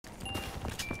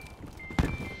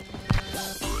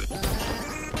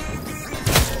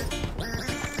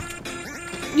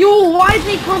Yo, why did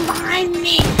they come behind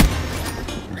me?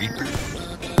 Reaper.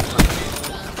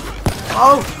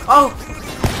 Oh! Oh!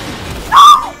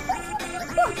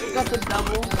 Got the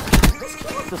double.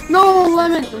 No,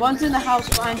 Lemon. One's in the house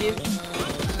behind you.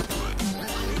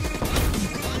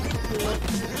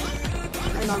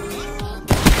 Hang on.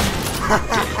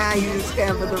 You just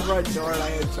came for the front door and I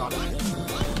had shot him.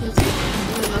 Let's see.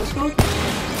 No scope.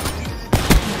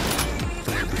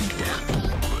 Fire break down.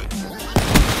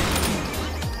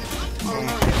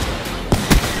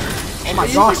 Oh my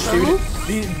gosh, dude.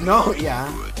 No, yeah.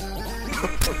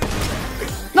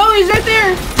 No, he's right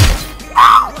there.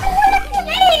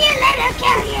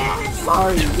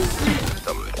 Sorry.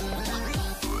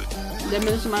 10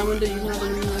 minutes in my window, you can have a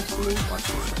room next to me.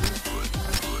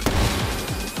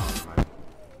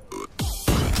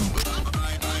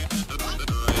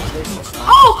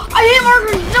 Oh! I hit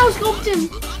Margaret! No, scoped him!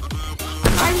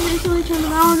 I instantly turned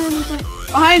around and was like,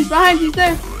 behind, he's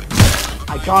there!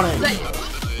 I got him.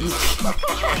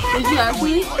 Did you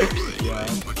actually? Yeah.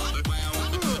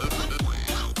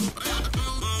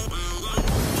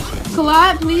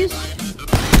 Collat, please.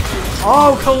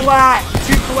 Oh, collat!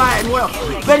 2 collat and well.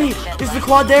 Benny, is the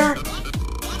quad there?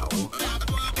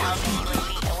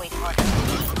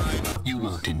 You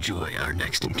won't enjoy our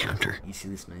next encounter. You see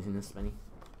this, Benny?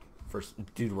 First,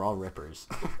 dude, we're all rippers.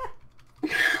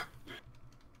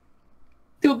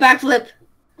 Do a backflip.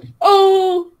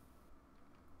 Oh!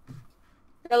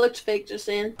 That looked fake, just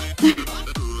saying. You're in the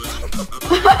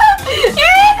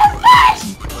fish!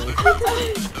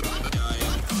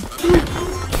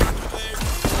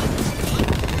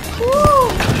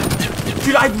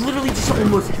 Dude, I literally just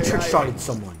almost trick-shotted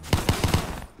someone.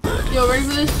 Yo, ready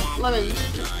for this? Lemon.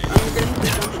 I'm gonna hit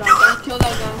this one shot. I'll kill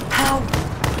that guy. How?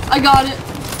 I got it.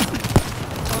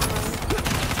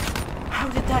 How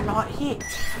did that not hit?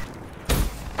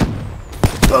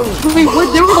 Wait, what?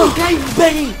 There was a guy.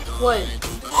 Benny! What?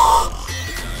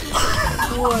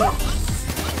 What?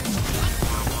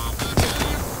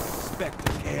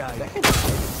 Spectre AI.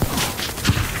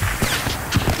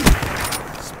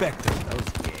 Spectre. That was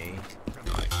gay.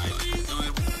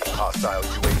 Hostile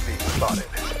UAV spotted.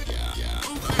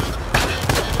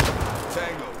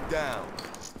 Tango down.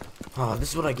 Oh, this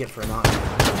is what I get for not.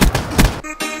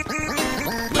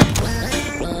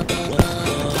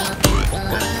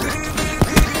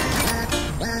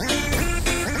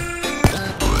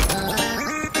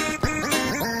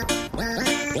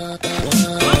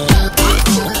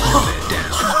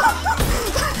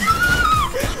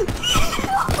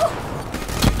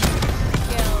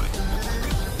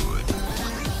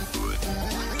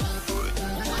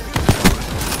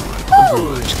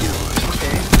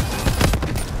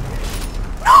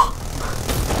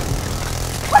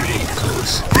 Pretty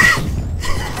close.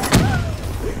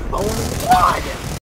 Oh my god!